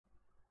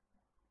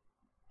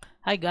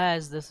Hi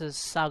guys, this is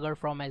Sagar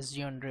from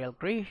SG Unreal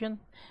Creation,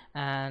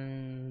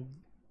 and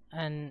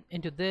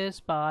into this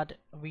part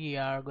we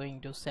are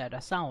going to set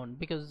a sound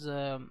because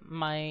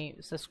my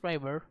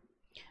subscriber,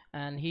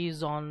 and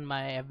he's on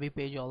my FB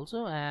page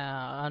also,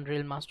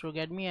 Unreal Master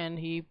Academy, and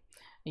he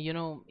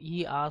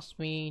asked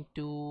me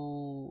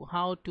to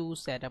how to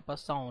set up a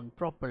sound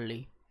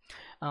properly,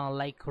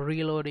 like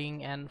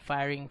reloading and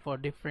firing for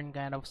different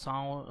kind of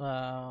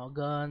sound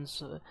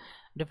guns,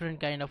 different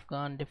kind of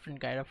gun, different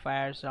kind of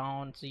fire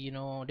sounds,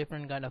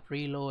 different kind of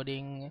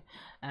reloading,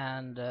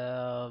 and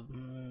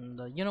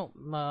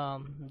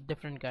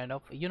different kind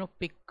of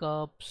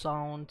pickup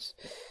sounds.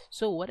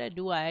 So what I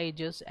do, I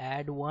just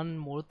add one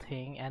more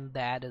thing, and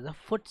that is a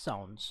foot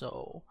sound.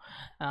 So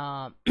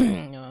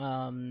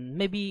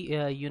maybe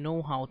you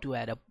know how to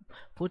add a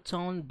foot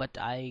sound, but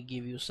I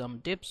give you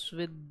some tips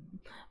with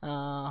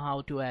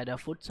how to add a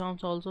foot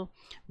sounds also,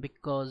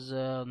 because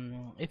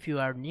if you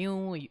are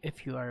new,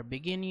 if you are a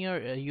beginner,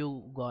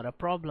 you got a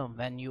problem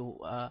when you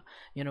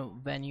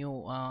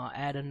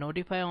add a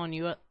notify on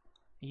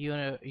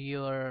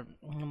your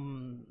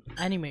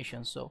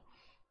animation. So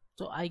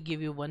I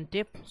give you one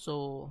tip.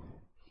 So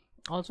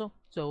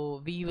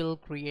we will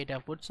create a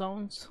foot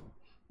sounds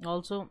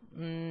also,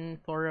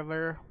 for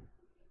our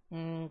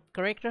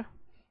character,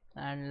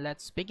 and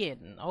let's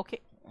begin.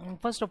 Okay.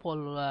 First of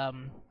all,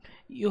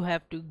 you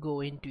have to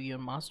go into your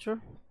master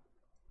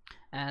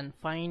and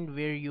find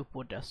where you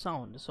put a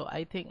sound. So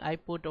I think I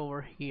put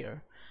over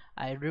here.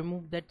 I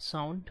remove that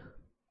sound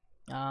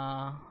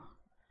uh,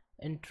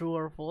 in true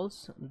or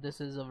false. This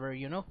is our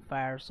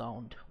fire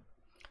sound.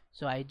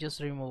 So I just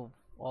remove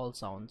all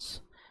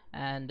sounds,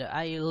 and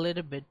I a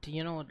little bit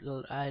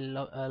I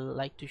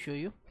like to show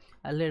you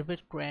a little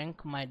bit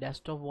crank my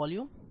desktop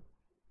volume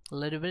a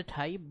little bit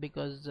high,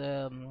 because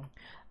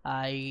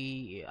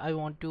I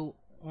want to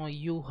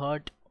you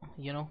heard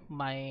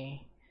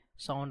my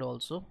sound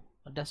also,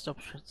 desktop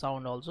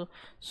sound also,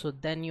 so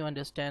then you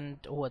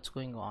understand what's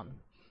going on.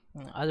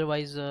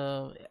 Otherwise,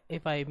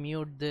 if I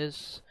mute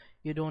this,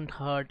 you don't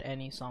hurt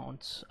any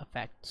sounds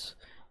effects,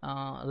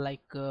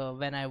 like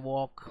when I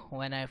walk,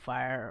 when I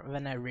fire,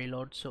 when I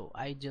reload. So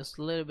I just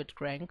a little bit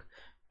crank,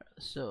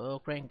 so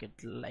crank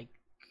it like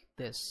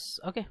this.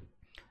 Okay.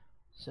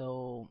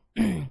 So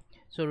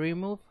so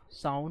remove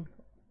sound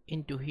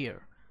into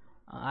here.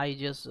 I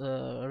just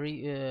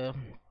add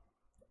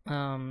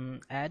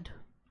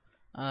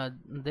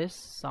this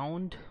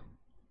sound,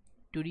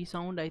 2D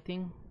sound, I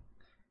think,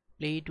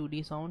 play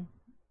 2D sound.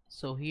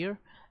 So here,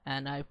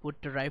 and I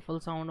put the rifle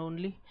sound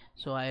only.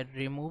 So I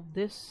remove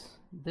this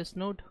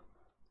node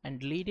and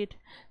delete it.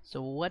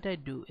 So what I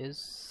do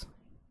is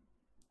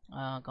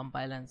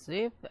compile and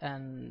save,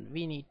 and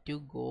we need to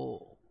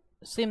go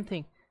same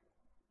thing.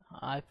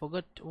 I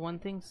forgot one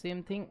thing,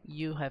 same thing,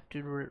 you have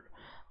to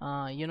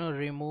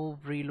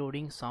remove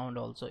reloading sound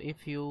also.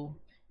 If you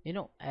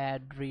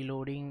add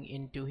reloading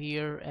into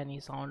here, any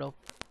sound of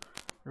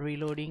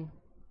reloading,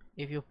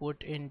 if you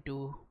put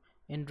into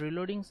in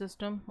reloading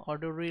system,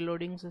 auto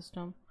reloading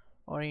system,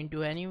 or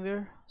into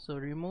anywhere, so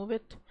remove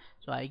it.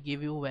 So I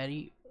give you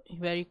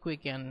very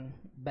quick and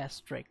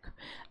best trick.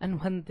 And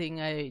one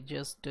thing, I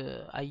just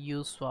I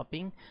use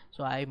swapping.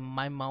 So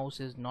my mouse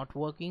is not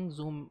working,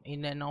 zoom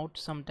in and out,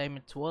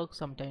 sometimes it works,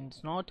 sometimes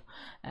it's not.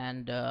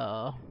 And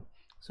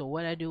so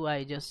what I do,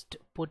 I just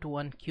put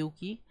one Q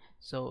key,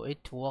 so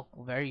it work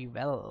very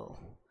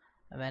well.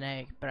 When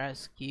I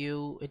press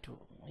Q, it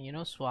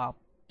swap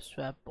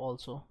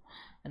also,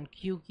 and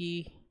Q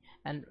key,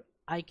 and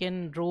I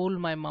can roll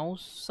my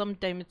mouse,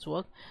 sometimes it's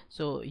work.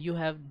 So you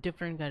have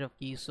different kind of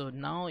keys. So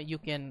now you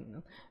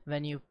can,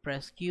 when you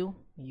press Q,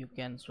 you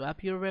can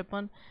swap your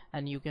weapon,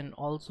 and you can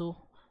also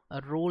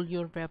roll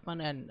your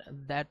weapon, and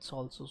that's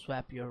also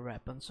swap your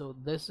weapon. So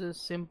this is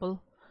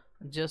simple,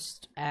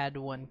 just add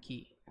one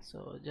key.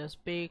 So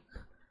just pick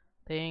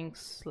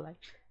things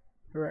like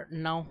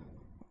now.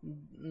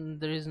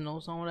 There is no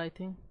sound, I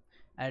think.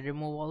 I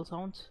remove all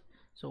sounds.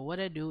 So what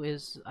I do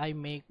is I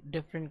make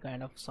different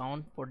kind of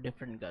sound for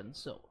different guns.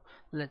 So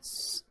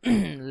let's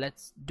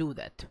let's do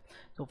that.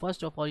 So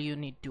first of all, you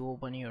need to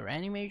open your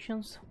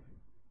animations,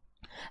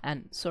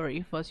 and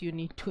sorry, first you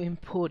need to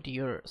import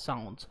your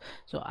sounds.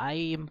 So I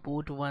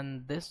import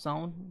one, this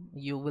sound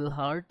you will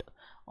heard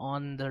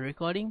on the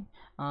recording.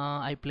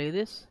 I play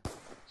this.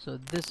 So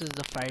this is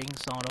the firing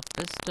sound of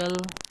pistol,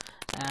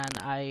 and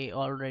I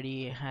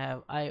already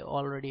have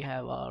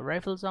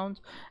rifle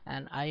sounds,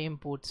 and I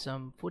import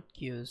some foot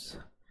cues.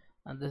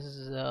 And this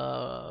is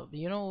I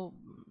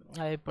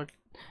put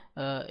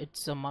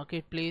it's a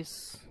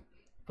marketplace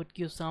foot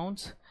cue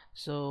sounds.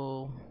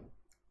 So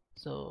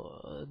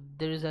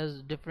there is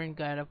a different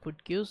kind of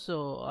foot cues.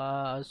 So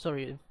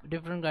sorry,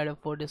 different kind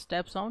of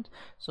FootStep sounds.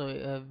 So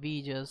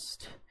they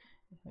just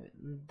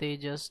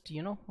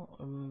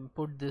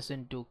put this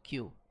into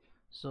queue.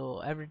 So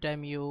every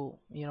time you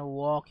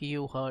walk,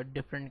 you heard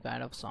different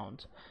kind of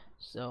sounds.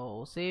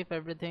 So save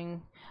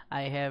everything.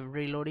 I have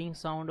reloading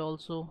sound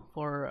also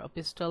for a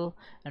pistol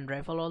and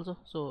rifle also.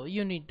 So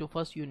you need to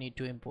first you need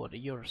to import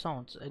your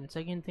sounds, and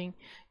second thing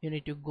you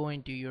need to go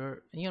into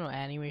your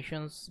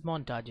animations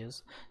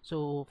montages.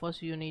 So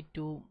first you need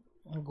to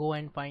go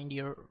and find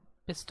your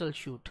pistol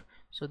shoot.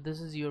 So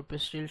this is your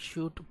pistol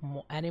shoot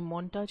anim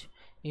montage.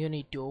 You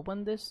need to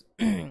open this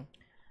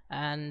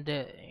and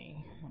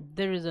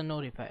there is a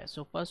notifier.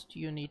 So first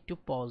you need to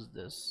pause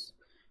this,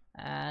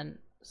 and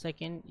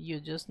second you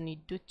just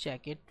need to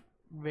check it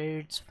where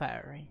it's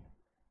firing.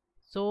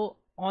 So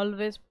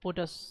always put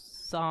a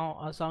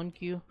sound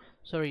cue,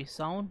 sorry,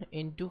 sound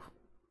into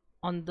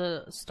on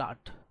the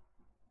start,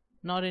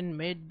 not in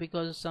mid,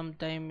 because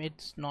sometime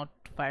it's not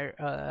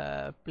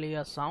play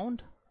a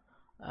sound.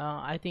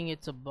 I think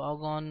it's a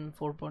bug on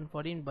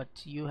 4.14, but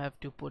you have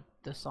to put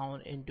the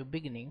sound into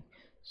beginning.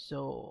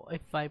 So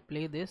if I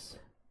play this,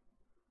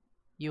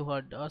 you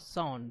heard a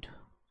sound.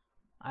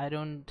 I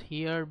don't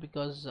hear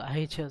because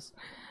I just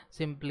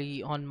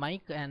simply on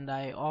mic and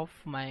I off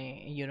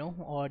my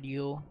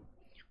audio,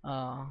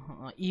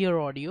 ear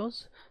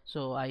audios,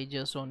 so I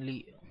just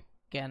only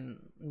can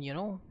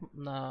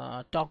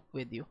talk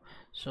with you.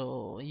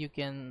 So you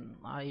can,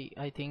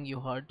 I think you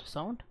heard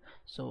sound.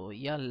 So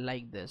yeah,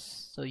 like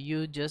this. So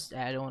you just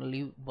add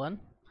only one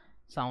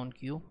sound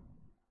cue,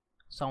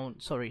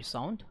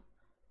 sound.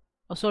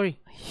 Oh sorry,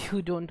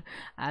 you don't,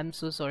 I'm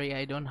so sorry,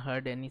 I don't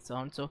heard any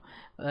sound. So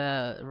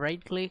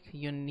right click,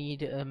 you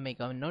need make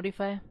a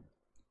notify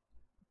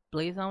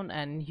play sound,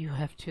 and you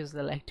have to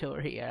select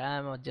over here.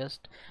 I'm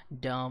just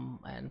dumb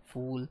and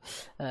fool,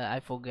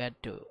 I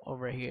forget to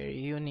over here.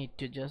 You need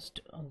to just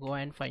go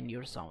and find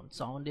your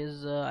sound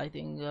is I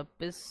think a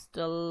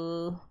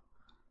pistol,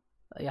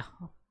 yeah,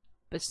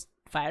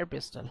 fire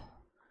pistol.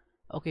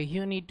 Okay,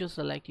 you need to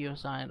select your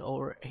sound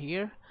over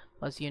here.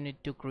 First you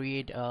need to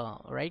create a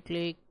right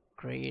click,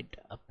 create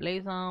a play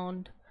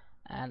sound,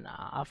 and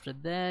after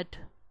that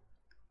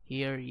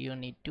here you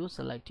need to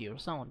select your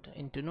sound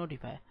into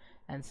notify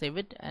and save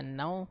it, and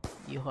now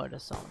you heard a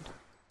sound.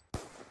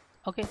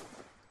 Okay,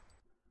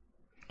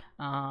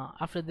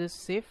 after this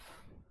save.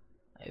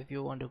 If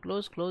you want to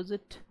close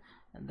it,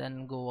 and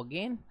then go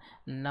again.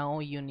 Now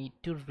you need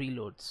to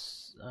reload,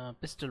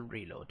 pistol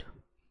reload.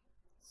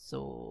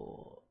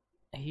 So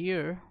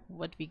here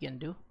what we can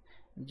do,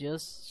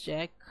 just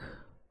check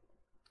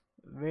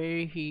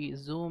where he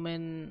zoom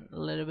in a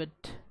little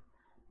bit,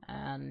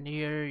 and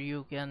here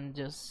you can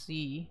just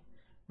see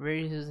where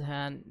his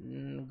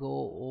hand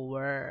go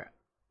over,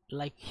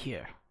 like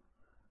here.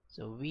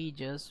 So we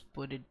just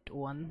put it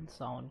one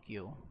sound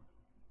cue,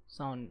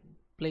 sound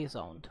play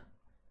sound,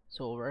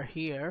 so over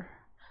here,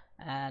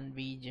 and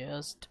we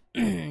just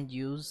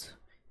use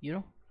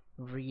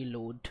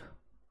reload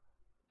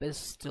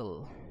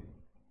pistol.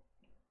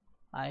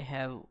 I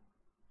have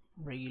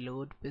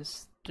reload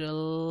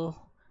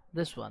pistol,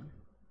 this one,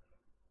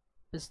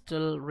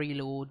 pistol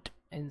reload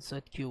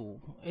insert cue.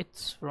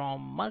 It's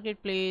from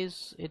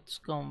marketplace, it's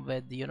come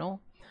with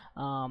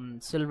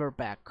silver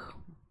pack.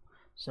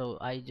 So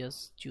I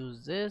just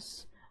choose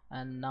this,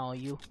 and now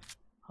you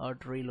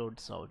heard reload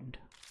sound.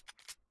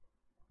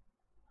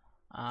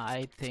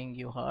 I think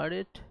you heard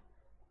it.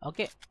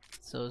 Okay,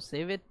 so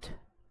save it,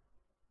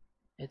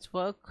 it's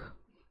work.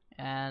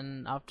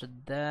 And after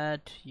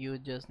that you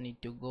just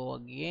need to go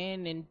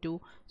again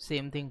into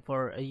same thing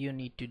for you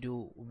need to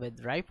do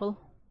with rifle.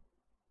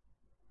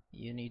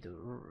 You need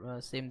to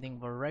same thing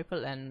for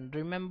rifle, and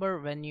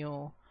remember when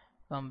you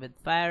come with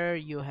fire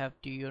you have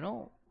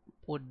to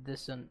put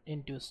this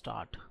into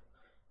start.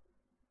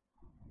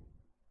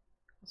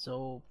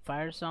 So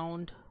fire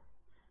sound,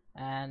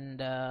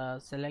 and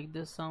select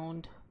this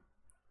sound,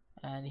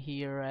 and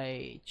here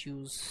I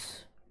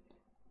choose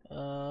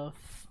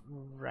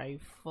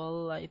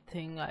rifle. I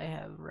think I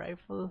have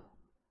rifle,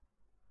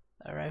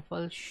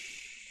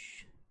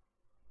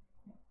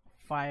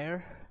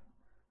 fire.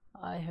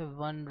 I have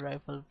one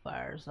rifle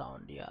fire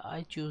sound. Yeah,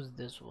 I choose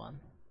this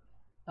one.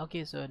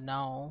 Okay, so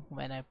now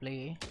when I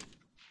play,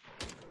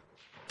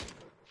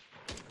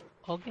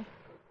 okay,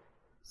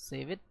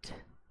 save it.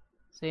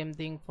 Same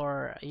thing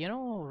for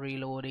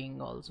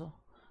reloading also,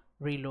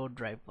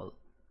 reload rifle.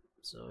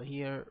 So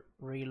here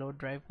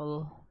reload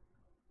rifle,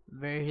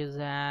 where his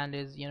hand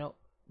is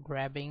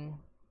grabbing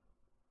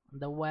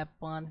the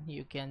weapon,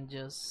 you can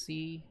just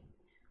see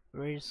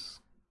where is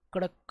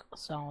click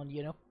sound,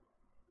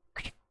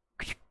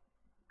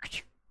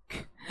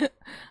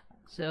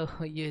 so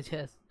you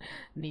just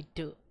need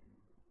to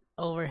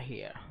over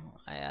here,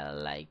 I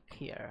like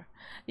here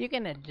you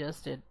can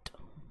adjust it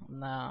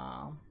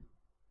now.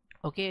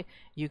 Okay,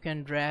 you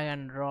can drag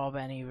and drop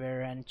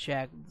anywhere and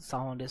check the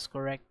sound is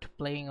correct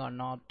playing or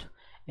not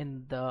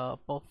in the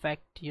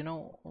perfect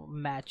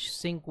match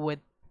sync with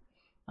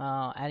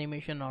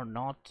animation or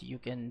not. You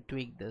can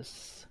tweak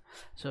this.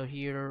 So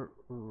here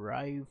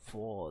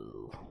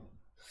rifle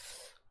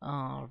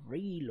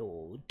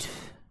reload.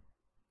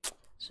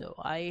 So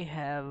I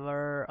have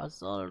a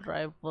assault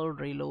rifle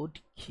reload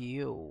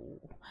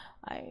queue.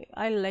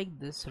 I like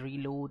this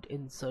reload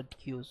insert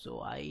queue,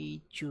 so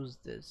I choose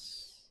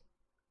this.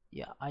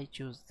 Yeah, I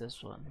choose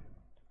this one.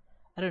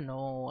 I don't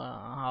know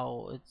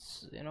how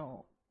it's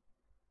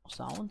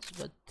sounds,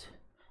 but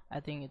I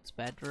think it's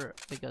better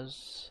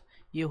because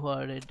you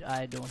heard it,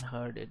 I don't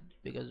heard it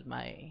because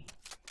my,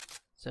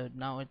 so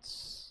now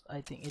it's,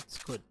 I think it's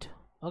good.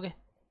 Okay.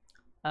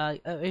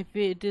 If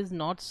it is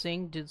not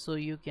synced, so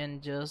you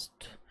can just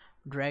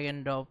drag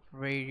and drop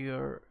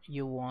where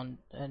you want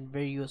and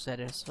where you're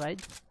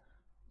satisfied.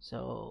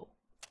 So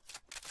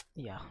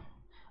yeah,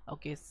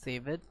 okay,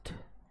 save it.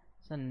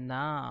 So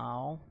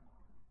now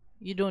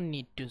you don't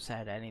need to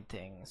set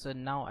anything, so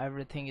now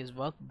everything is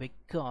work.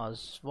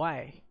 Because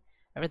why?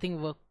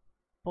 Everything work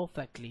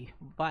perfectly.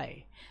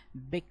 Why?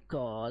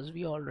 Because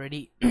we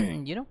already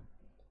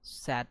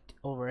set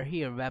over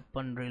here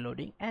weapon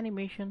reloading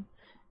animation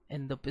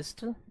in the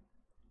pistol.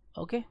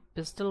 Okay,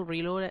 pistol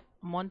reload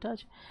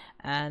montage,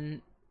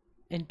 and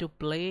into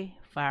play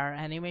fire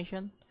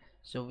animation.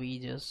 So we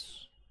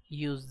just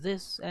use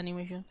this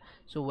animation,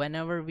 so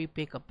whenever we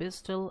pick a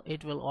pistol,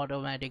 it will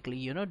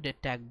automatically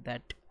detect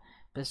that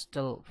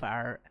pistol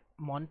fire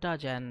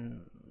montage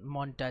and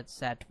montage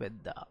set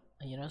with the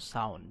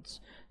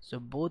sounds. So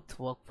both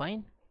work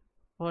fine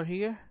for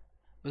here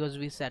because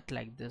we set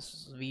like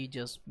this. We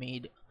just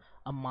made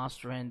a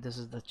master and this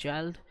is the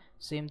child.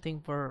 Same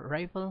thing for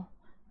rifle.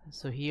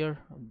 So here,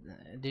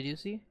 did you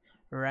see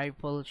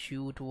rifle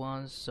shoot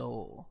once,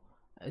 so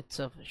it's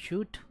a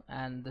shoot,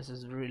 and this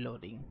is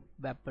reloading,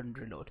 weapon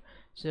reload.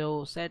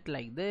 So set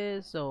like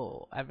this,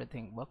 so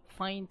everything work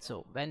fine.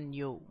 So when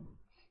you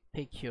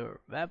pick your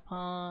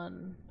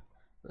weapon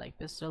like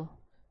pistol,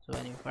 so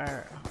when you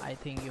fire, I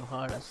think you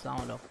heard a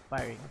sound of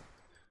firing.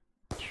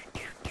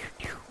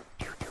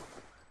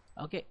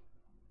 Okay,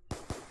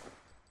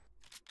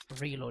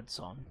 reload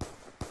sound,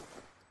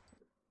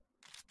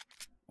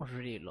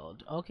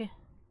 reload. Okay,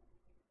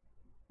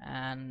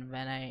 and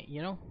when I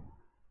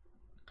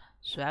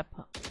swap,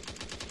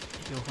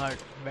 you heard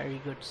very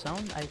good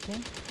sound, I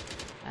think,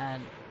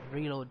 and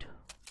reload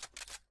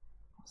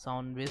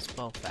sound is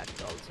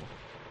perfect also.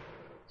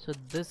 So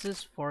this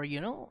is for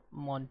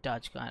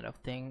montage kind of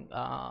thing.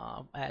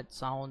 Add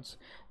sounds,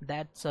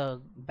 that's a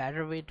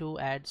better way to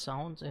add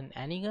sounds in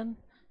any gun.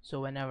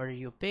 So whenever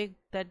you pick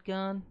that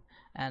gun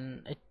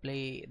and it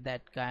play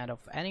that kind of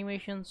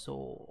animation,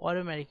 so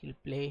automatically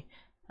play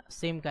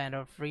same kind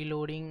of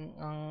reloading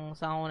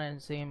sound and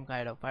same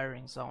kind of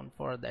firing sound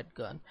for that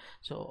gun.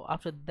 So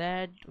after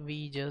that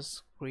we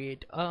just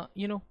create a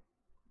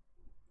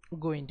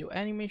go into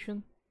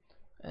animation,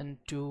 and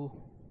to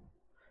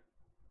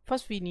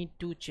first we need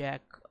to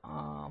check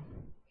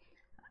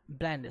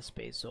blend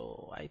space.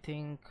 So I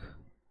think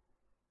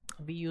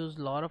we use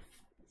a lot of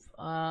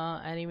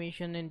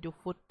animation into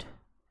foot.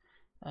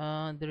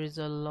 There is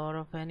a lot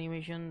of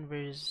animation.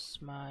 Where is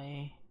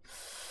my,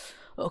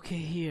 okay,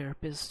 here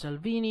pistol,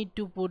 we need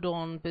to put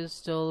on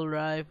pistol,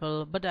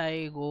 rifle, but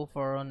I go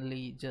for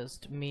only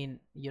just main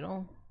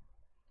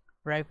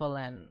rifle,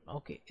 and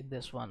okay,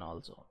 this one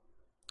also.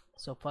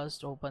 So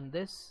first open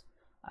this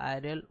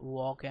idle,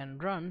 walk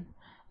and run.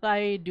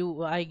 I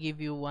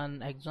give you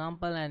one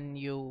example and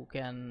you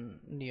can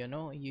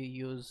you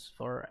use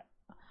for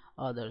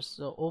others.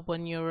 So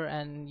open your,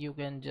 and you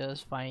can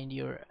just find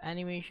your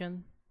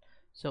animation.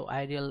 So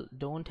ideal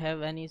don't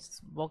have any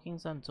walking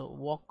sound, so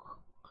walk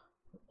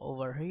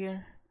over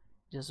here,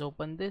 just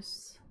open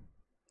this,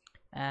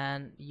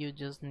 and you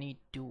just need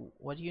to,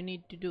 what you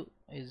need to do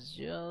is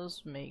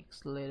just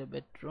makes a little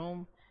bit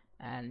room,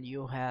 and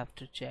you have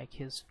to check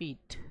his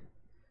feet.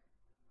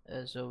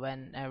 So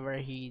whenever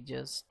he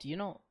just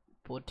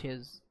put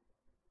his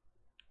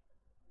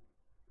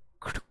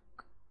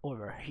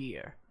over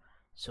here,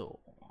 so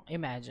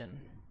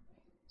imagine,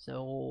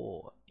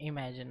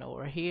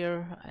 over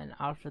here, and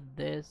after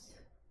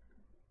this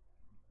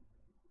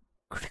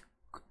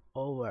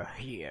over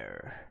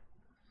here.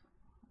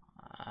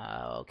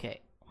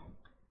 Okay,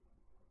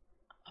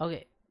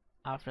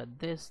 after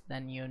this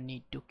then you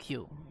need to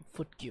queue,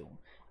 foot queue.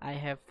 I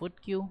have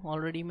foot queue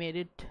already made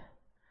it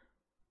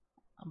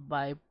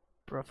by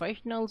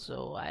professional,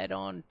 so I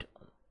don't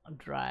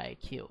dry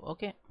queue.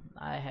 Okay,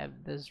 I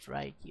have this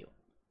dry queue.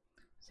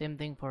 Same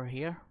thing for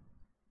here,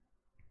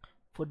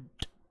 foot,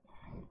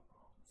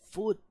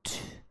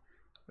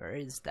 where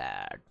is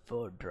that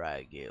foot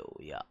dry queue?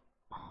 Yeah,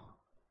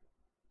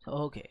 so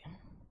okay.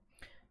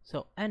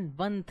 So, and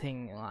one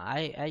thing,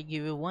 I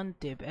give you one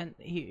tip, and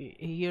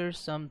here's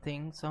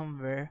something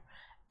somewhere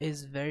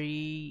is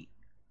very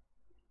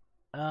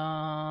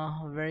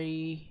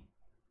very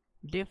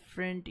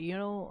different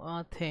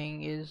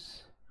thing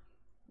is,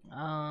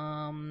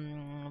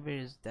 where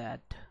is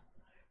that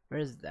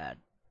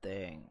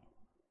thing,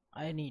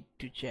 I need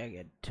to check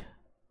it.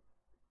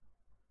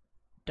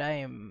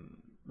 Time,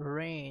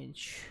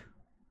 range,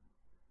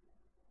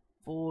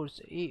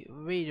 force,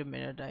 wait a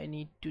minute, I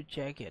need to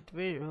check it.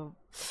 Where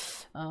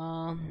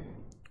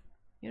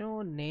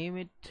name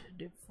it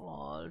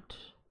default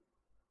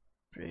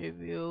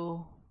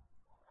preview,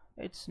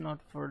 it's not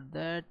for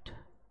that.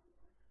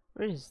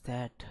 Where is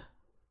that,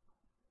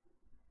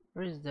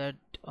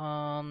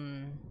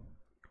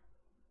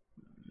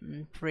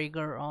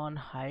 trigger on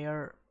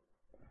higher.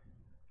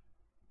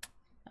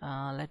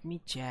 Let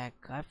me check.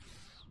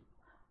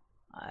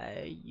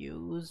 I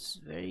use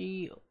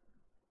very,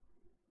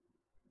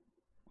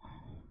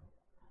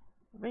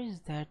 where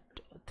is that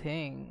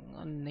thing,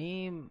 a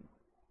name,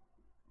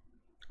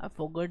 I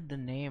forgot the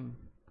name.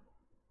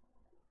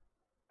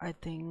 I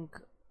think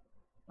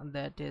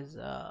that is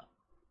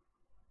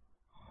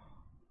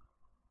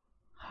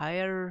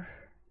higher,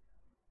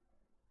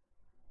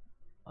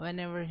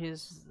 whenever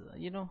his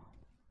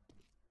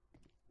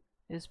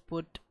is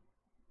put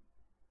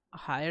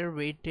higher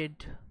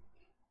weighted.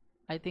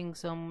 I think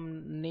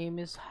some name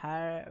is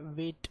higher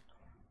weight.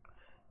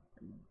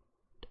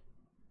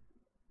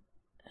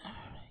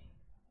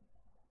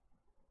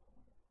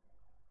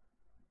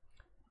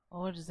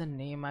 What is the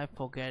name? I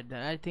forget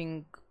that. I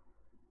think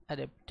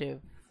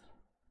adaptive.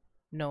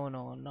 No,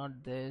 no,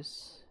 not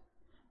this.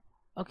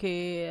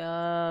 Okay,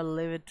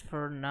 leave it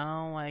for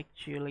now.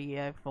 Actually,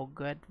 I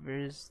forgot where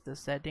is the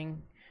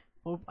setting.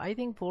 I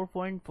think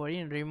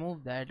 4.14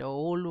 remove that.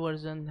 Old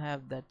version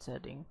have that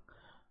setting,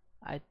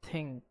 I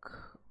think.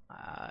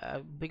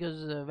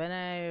 Because when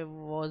I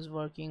was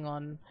working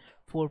on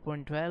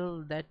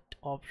 4.12, that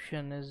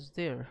option is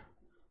there,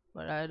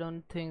 but I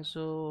don't think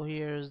so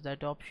here's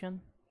that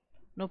option.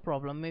 No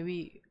problem,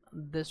 maybe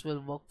this will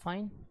work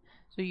fine.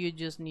 So you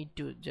just need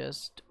to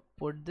just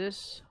put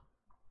this.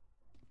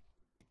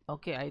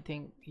 Okay, I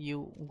think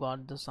you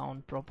got the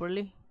sound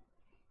properly.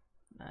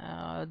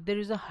 There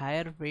is a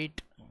higher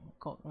weight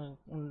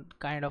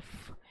kind of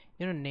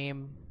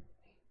name.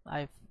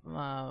 I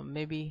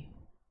maybe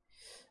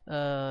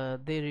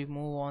they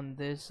remove on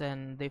this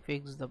and they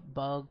fix the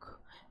bug.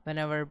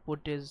 Whenever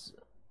put is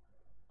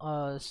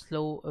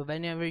slow,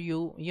 whenever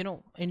you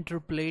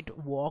interpolate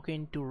walk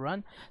into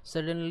run,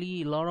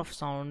 suddenly a lot of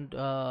sound,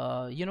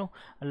 a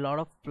lot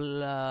of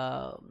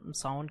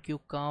sound cue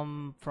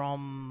come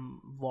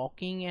from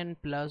walking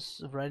and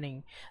plus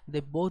running. They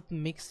both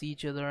mix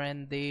each other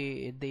and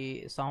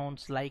they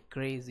sounds like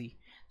crazy.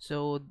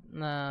 So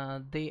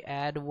they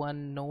add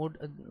one node,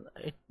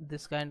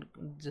 this kind,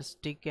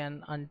 just tick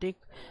and untick.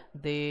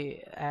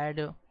 They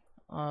add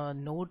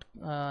node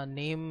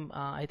name,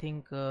 I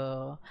think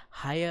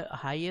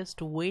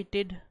highest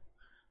weighted.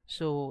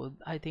 So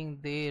I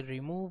think they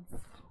remove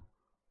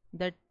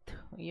that.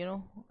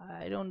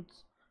 I don't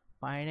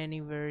find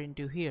anywhere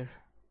into here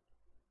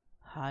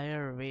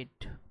higher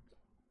weight.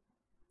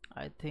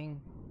 I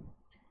think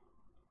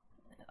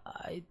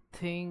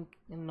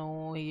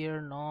no,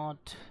 here,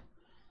 not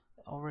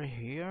over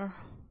here.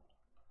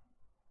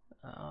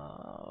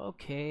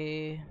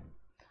 Okay,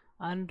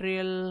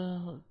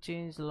 Unreal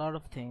changed a lot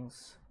of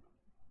things,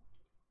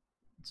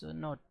 so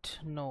not,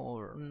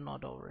 no,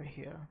 not over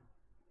here.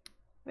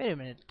 Wait a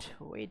minute,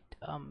 wait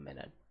a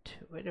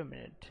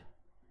minute.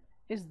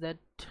 Is that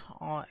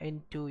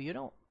into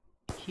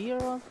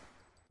here?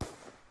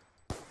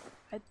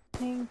 I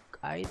think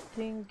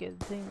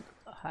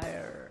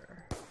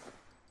higher.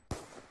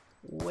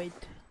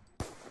 Wait.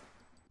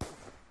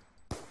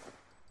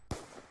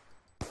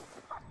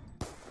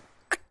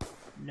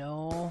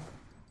 No.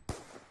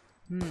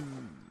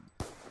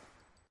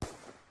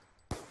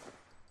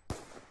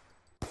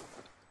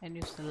 And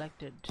you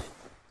selected.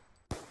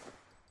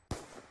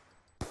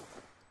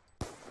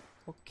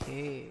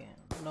 Okay.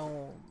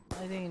 No.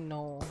 I think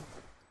no.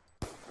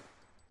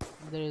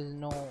 There is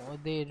no.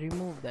 They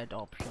remove that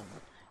option.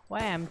 Why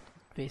I'm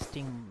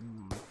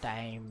wasting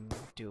time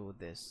to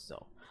this?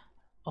 So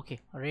okay.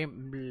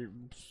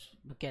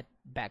 Get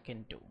back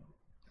into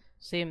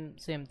same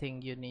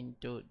thing. You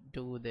need to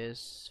do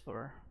this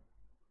for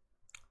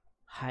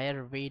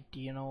higher weight,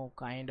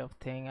 kind of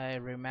thing. I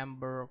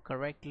remember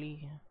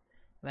correctly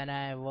when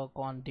I work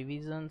on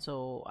division,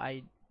 so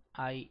I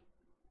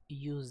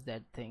use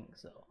that thing.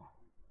 So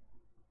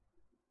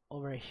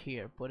over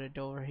here, put it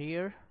over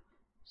here,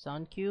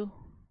 sound cue,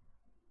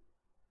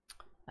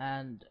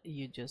 and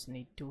you just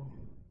need to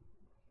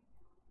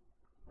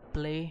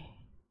play.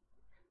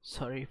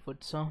 Sorry,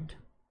 foot sound,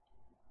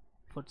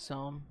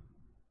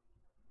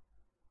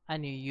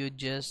 and you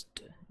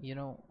just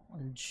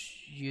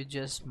you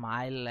just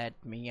smile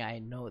at me. I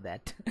know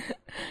that.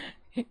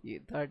 You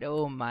thought,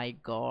 oh my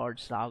god,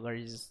 Sagar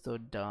is so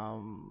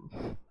dumb.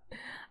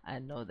 I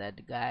know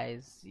that,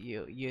 guys.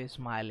 You're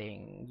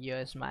smiling,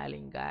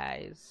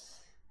 guys.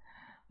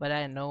 But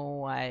I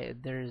know, I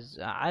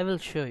will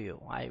show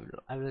you. I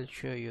will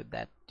show you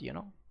that, in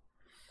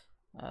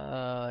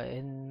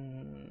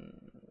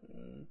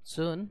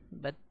soon.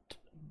 But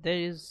there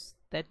is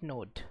that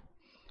node,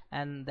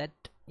 and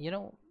that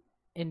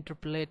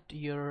interpolate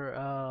your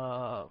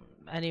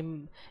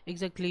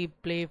exactly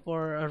play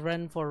for a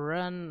run for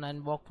run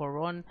and walk for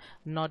run,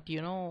 not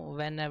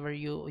whenever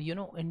you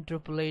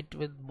interpolate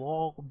with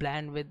walk,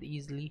 blend with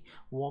easily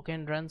walk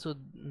and run, so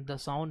the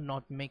sound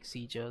not mix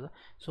each other.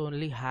 So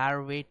only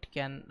higher weight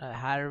can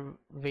higher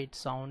weight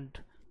sound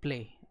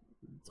play.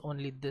 It's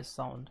only this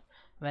sound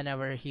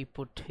whenever he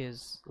put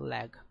his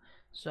leg.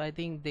 So I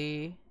think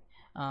they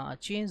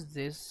change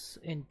this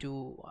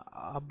into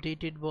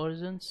updated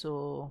version.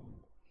 So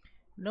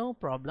no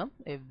problem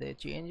if they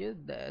change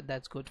it,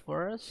 that's good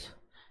for us.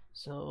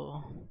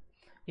 So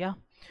yeah,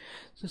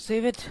 so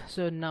save it.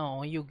 So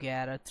now you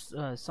get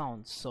a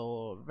sound.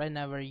 So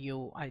whenever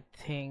you, I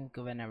think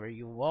whenever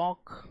you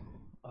walk,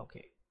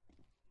 okay,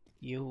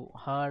 you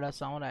heard a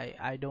sound.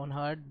 I don't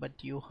heard,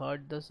 but you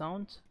heard the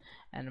sounds.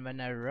 And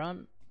when I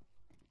run,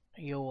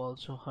 you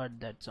also heard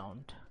that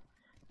sound.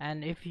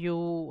 And if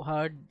you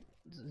heard,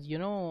 you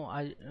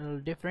know,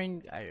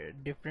 different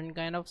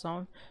kind of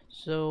sound,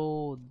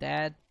 so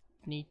that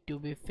need to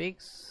be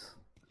fixed,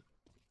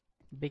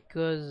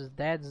 because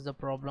that's the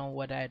problem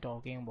what I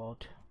talking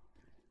about.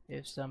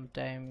 If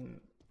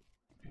sometime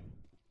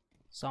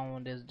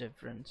sound is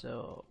different.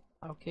 So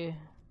okay,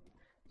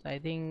 so I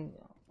think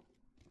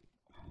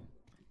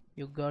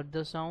you got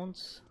the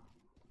sounds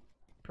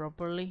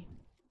properly.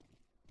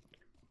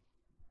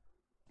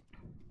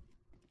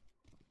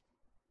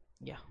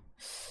 Yeah,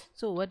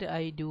 so what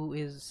I do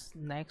is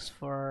next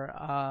for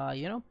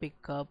you know,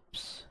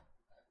 pickups.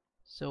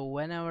 So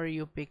whenever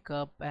you pick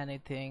up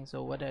anything,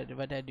 so what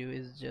I do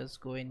is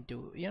just go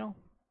into, you know,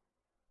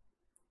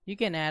 you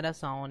can add a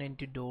sound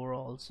into door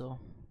also.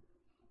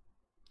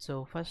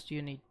 So first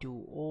you need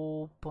to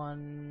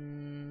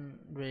open,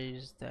 where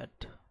is that,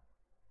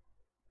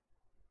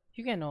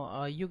 you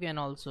can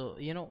also,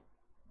 you know,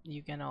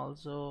 you can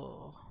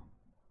also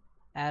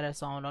add a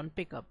sound on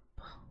pickup.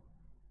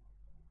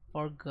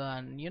 For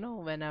gun, you know,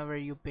 whenever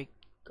you pick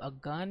a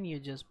gun, you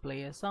just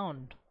play a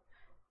sound,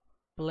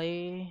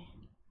 play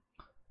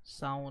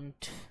sound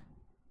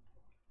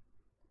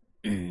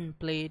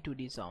play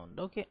 2D sound.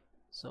 Okay,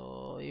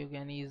 so you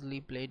can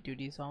easily play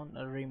 2D sound.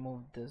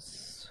 Remove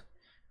this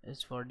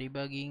is for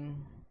debugging.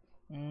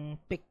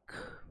 Pick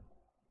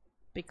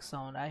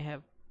sound, I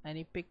have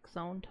any pick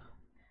sound,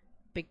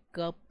 pick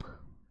up,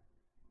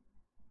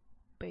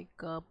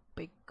 pick up,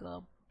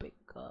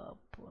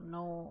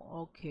 no.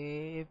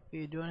 Okay, if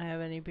you don't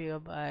have any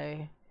pickup,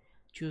 I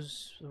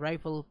choose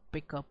rifle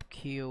pickup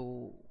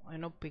Q, you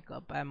know,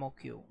 pickup ammo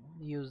Q,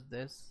 use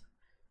this.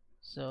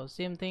 So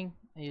same thing,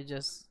 you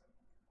just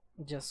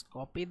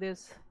copy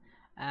this,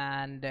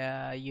 and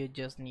you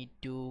just need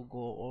to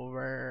go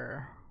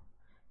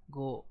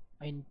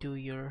into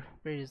your,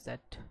 where is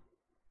that,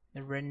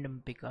 a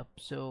random pickup.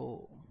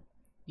 So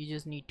you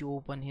just need to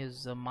open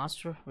his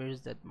master. Where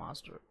is that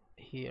master?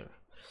 Here.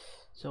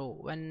 So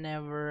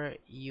whenever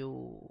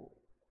you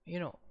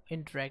know,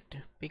 interact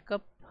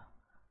pickup,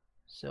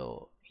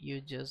 so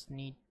you just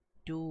need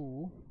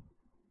to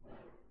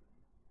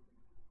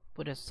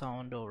put a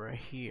sound over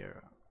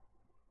here.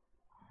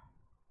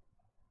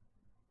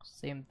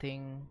 Same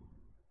thing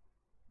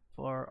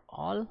for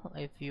all,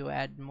 if you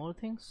add more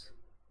things.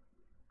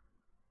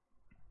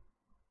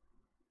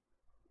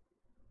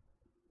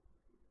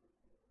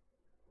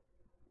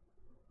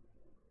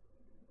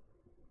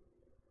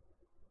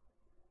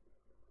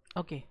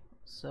 Okay,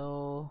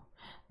 so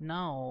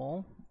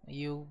now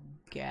you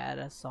get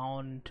a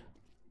sound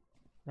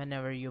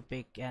whenever you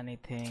pick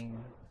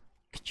anything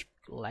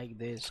like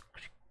this.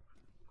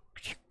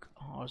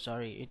 Oh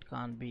sorry, it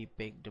can't be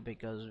picked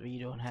because we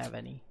don't have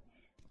any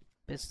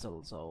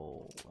pistol.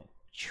 So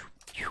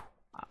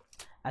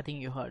I think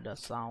you heard a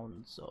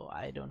sound, so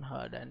I don't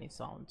heard any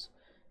sounds.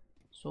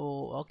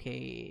 So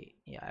okay,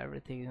 yeah,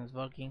 everything is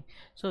working.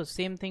 So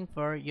same thing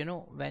for, you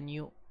know, when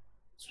you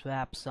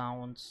swap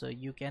sounds, so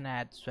you can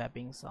add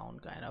swapping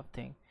sound kind of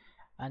thing,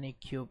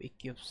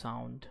 equip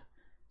sound.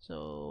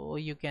 So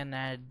you can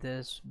add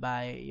this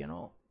by, you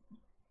know,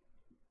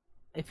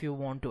 if you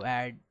want to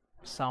add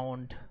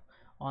sound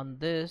on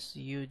this,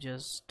 you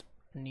just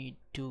need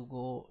to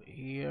go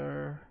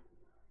here.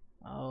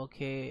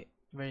 Okay,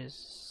 where is,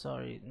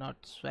 sorry,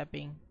 not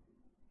swapping,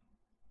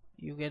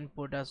 you can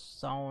put a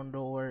sound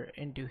over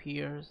into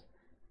here,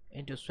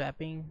 into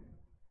swapping.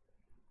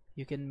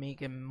 You can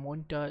make a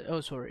montage,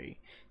 oh sorry,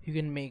 you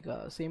can make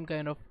a same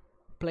kind of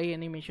play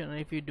animation.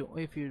 If you do,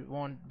 if you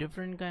want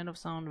different kind of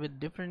sound with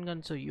different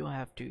guns, so you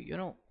have to, you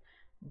know,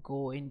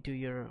 go into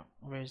your,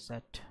 where's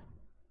that,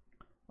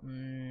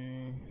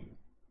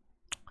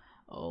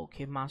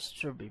 okay,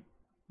 master be,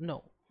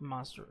 no,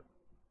 master,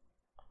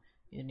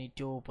 you need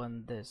to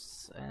open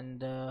this,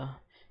 and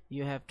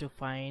you have to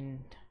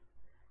find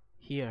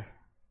here,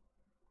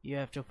 you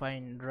have to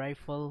find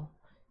rifle.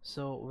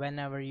 So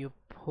whenever you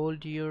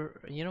hold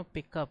your, you know,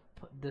 pick up,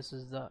 this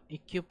is the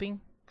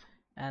equipping,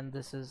 and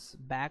this is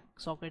back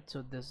socket,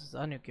 so this is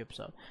unequip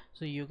sound.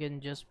 So you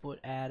can just put,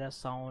 add a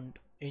sound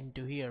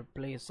into here,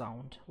 play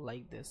sound,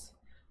 like this,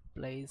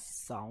 play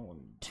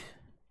sound.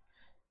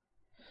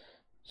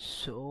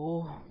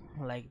 So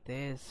like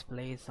this,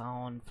 play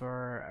sound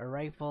for a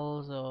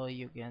rifle. So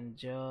you can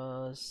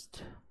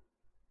just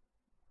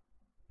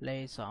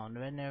play sound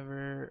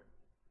whenever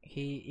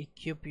he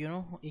equip, you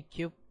know,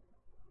 equip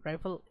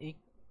rifle,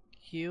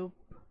 equip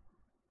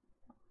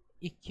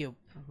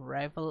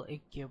rifle,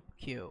 equip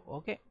Q.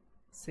 Okay,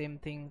 same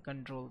thing,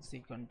 control C,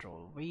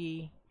 control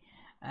V,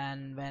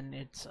 and when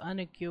it's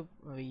unequip,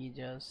 we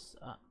just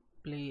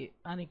play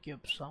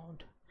unequip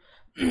sound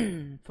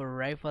for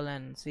rifle.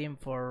 And same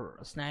for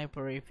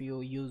sniper, if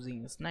you're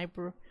using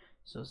sniper,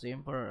 So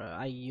same for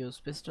I use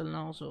pistol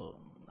now, so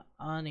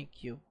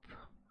Unequip,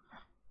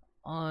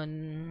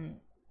 Unequip,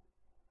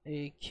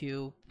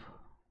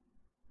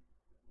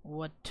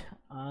 what?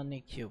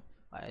 Unequip,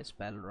 I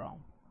spell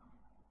wrong.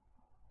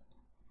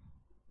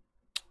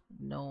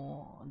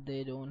 No,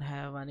 they don't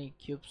have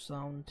Unequip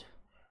sound.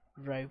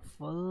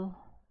 Rifle,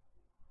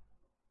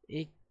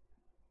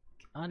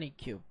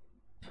 Unequip,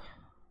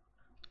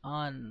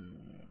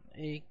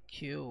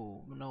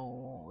 Unequip,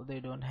 no,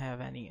 they don't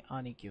have any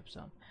Unequip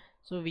sound,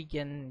 so we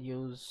can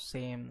use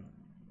same,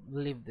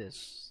 leave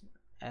this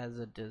as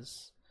it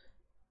is.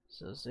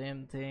 So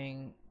same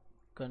thing,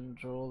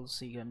 Control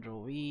C,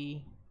 Control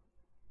V,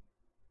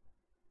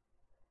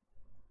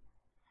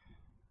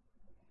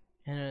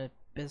 and a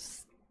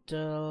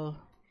pistol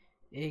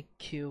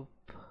equip.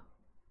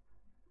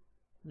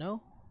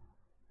 No,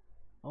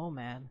 oh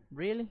man,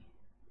 really?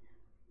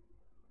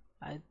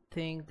 I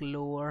think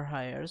lower,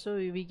 higher, so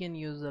we can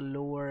use a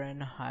lower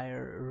and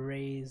higher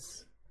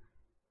raise.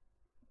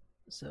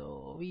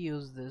 So we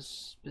use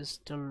this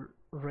pistol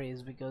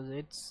raise because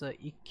it's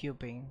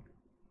equipping,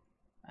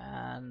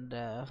 and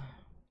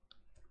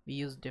we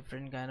use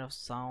different kind of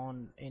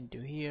sound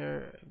into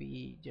here.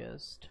 We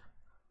just,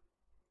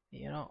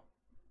 you know,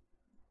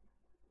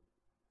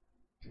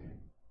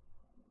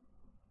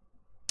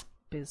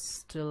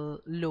 pistol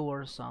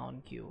lower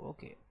sound cue.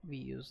 Okay, we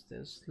use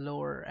this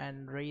lower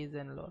and raise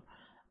and lower.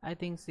 I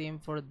think same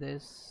for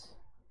this.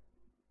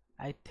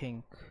 I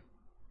think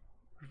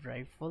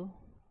rifle,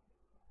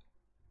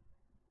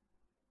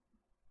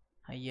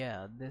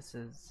 yeah, this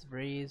is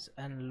raise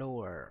and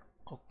lower.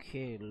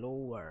 Okay,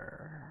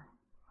 lower,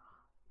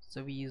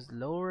 so we use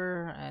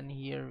lower, and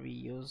here we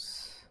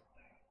use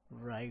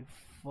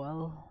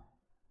rifle,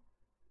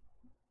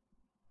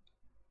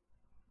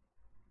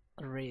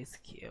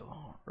 rescue.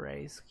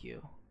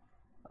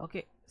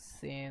 Okay,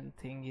 same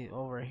thing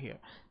over here.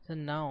 So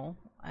now,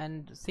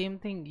 and same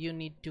thing, you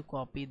need to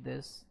copy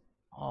this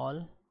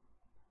all,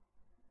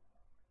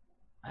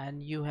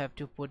 and you have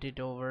to put it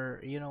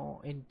over, you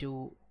know,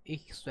 into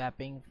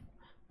swapping,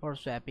 for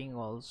swapping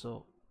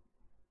also.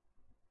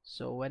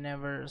 So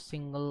whenever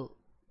single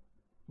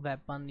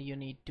weapon you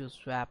need to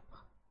swap,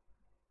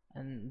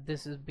 and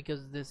this is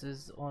because this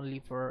is only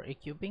for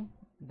equipping.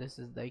 This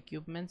is the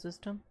equipment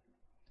system.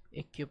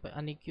 Equip,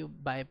 unequip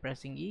by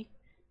pressing E,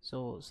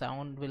 so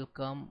sound will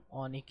come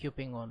on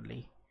equipping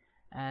only.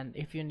 And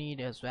if you need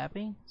a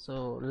swapping,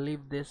 so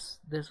leave this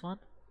one,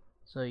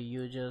 so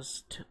you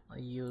just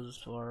use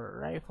for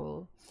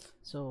rifle.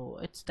 So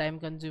it's time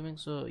consuming,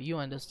 so you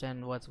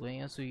understand what's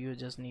going on, so you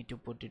just need to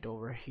put it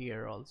over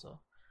here also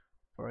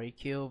for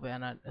equip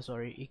and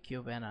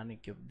equip and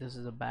unequip. This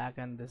is a back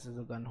and this is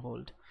a gun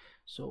hold.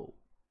 So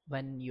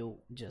when you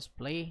just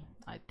play,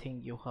 I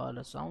think you heard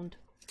a sound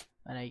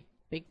when I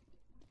pick,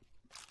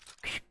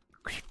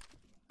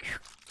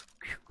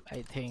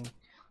 I think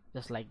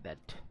just like that.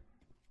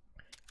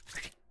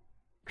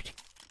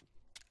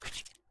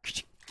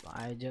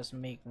 I just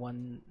make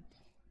one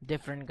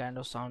different kind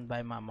of sound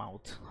by my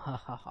mouth.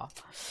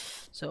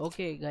 So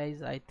okay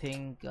guys, I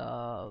think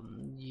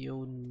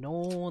you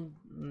know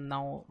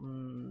now,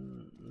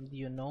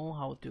 you know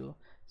how to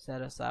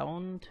set a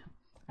sound.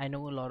 I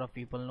know a lot of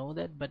people know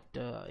that, but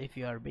if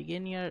you are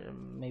beginner,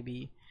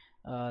 maybe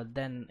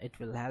then it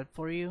will help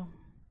for you,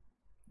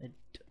 it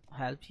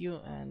helps you.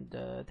 And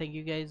thank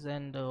you guys,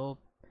 and hope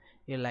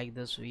you like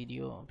this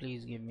video.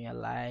 Please give me a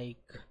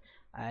like.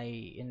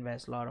 I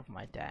invest a lot of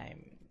my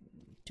time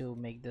to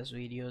make these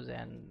videos,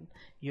 and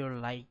your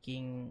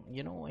liking,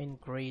 you know,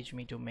 encourage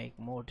me to make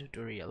more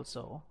tutorials.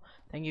 So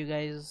thank you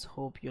guys,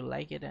 hope you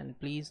like it. And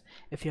please,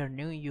 if you are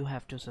new, you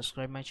have to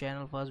subscribe my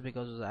channel first,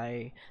 because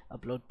I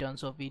upload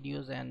tons of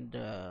videos, and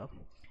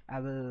I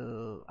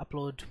will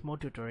upload more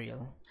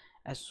tutorial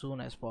as soon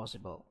as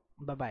possible.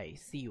 Bye bye,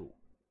 see you.